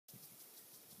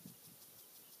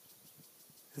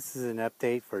This is an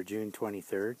update for June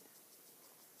 23rd.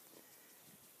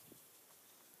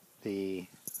 The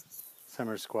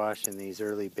summer squash in these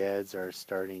early beds are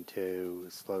starting to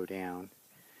slow down.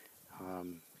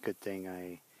 Good thing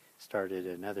I started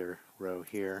another row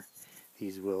here.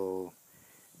 These will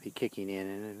be kicking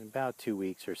in about 2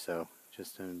 weeks or so,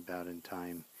 just about in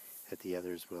time that the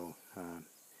others will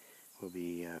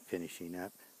be finishing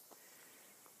up.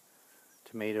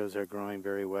 Tomatoes are growing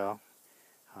very well.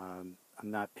 I'm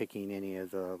not picking any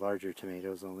of the larger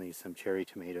tomatoes, only some cherry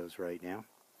tomatoes right now.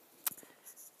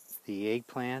 The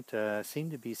eggplant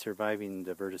seem to be surviving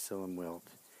the verticillium wilt.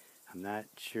 I'm not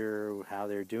sure how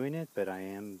they're doing it, but I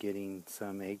am getting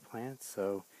some eggplants,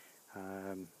 so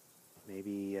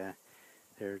maybe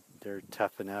they're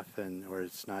tough enough, or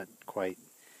it's not quite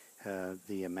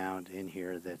the amount in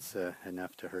here that's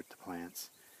enough to hurt the plants.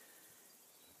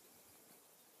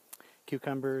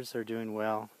 Cucumbers are doing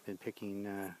well. Been picking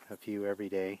a few every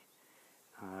day.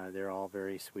 They're all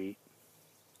very sweet.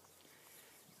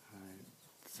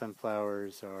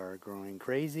 Sunflowers are growing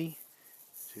crazy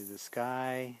to the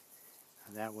sky.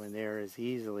 That one there is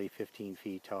easily 15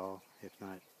 feet tall, if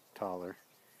not taller.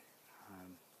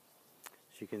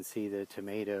 As you can see, the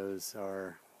tomatoes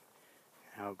are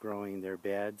outgrowing their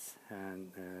beds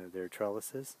and their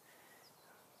trellises.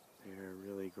 They're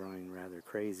really growing rather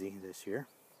crazy this year.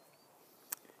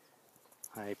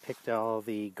 I picked all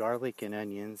the garlic and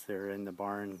onions. They're in the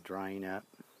barn drying up.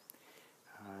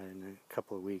 In a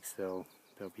couple of weeks they'll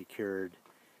be cured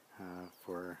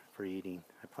for eating.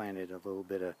 I planted a little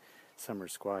bit of summer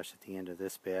squash at the end of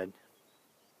this bed,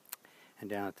 and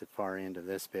down at the far end of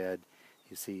this bed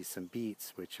you see some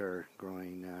beets, which are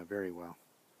growing very well.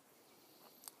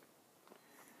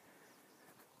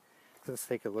 Let's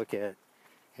take a look at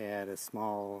a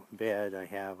small bed I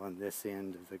have on this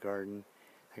end of the garden.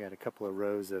 I got a couple of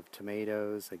rows of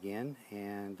tomatoes again,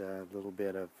 and a little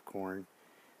bit of corn,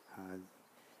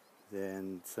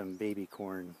 then some baby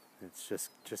corn that's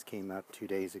just came up 2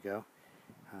 days ago,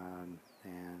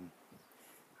 and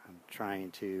I'm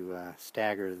trying to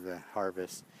stagger the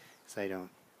harvest because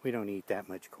we don't eat that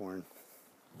much corn.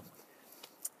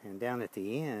 And down at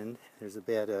the end there's a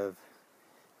bed of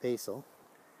basil,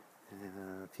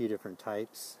 a few different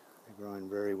types. They're growing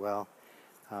very well.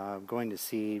 Going to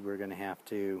seed, we've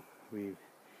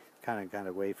kind of got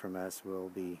away from us.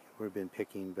 We've been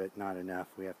picking, but not enough.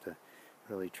 We have to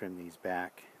really trim these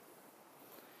back.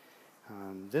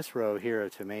 This row here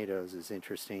of tomatoes is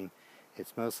interesting.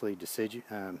 It's mostly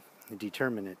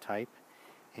determinate type,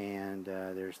 and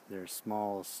they're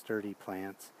small, sturdy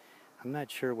plants. I'm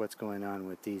not sure what's going on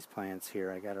with these plants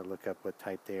here. I got to look up what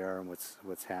type they are and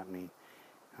what's happening.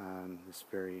 It's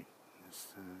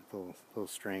a little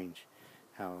strange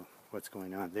what's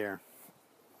going on there.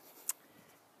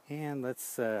 And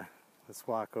let's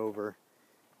walk over,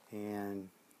 and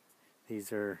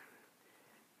these are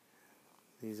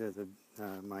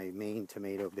my main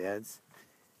tomato beds.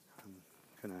 I'm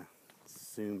gonna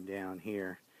zoom down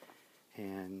here,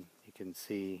 and you can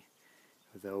see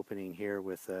the opening here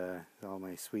with all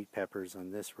my sweet peppers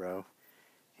on this row,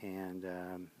 and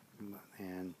the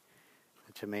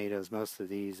tomatoes. Most of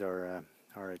these are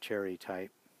a cherry type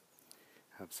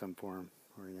of some form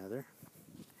or another,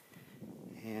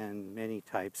 and many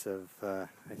types of, I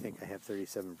think I have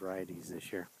 37 varieties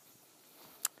this year.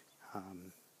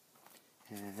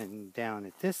 And down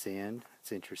at this end,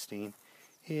 it's interesting,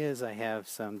 is I have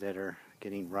some that are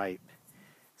getting ripe.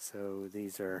 So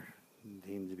these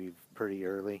seem to be pretty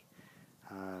early.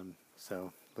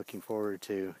 So looking forward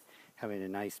to having a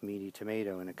nice meaty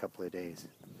tomato in a couple of days.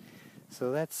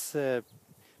 So that's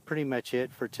pretty much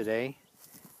it for today,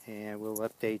 and we'll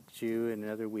update you in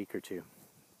another week or two.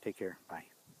 Take care. Bye.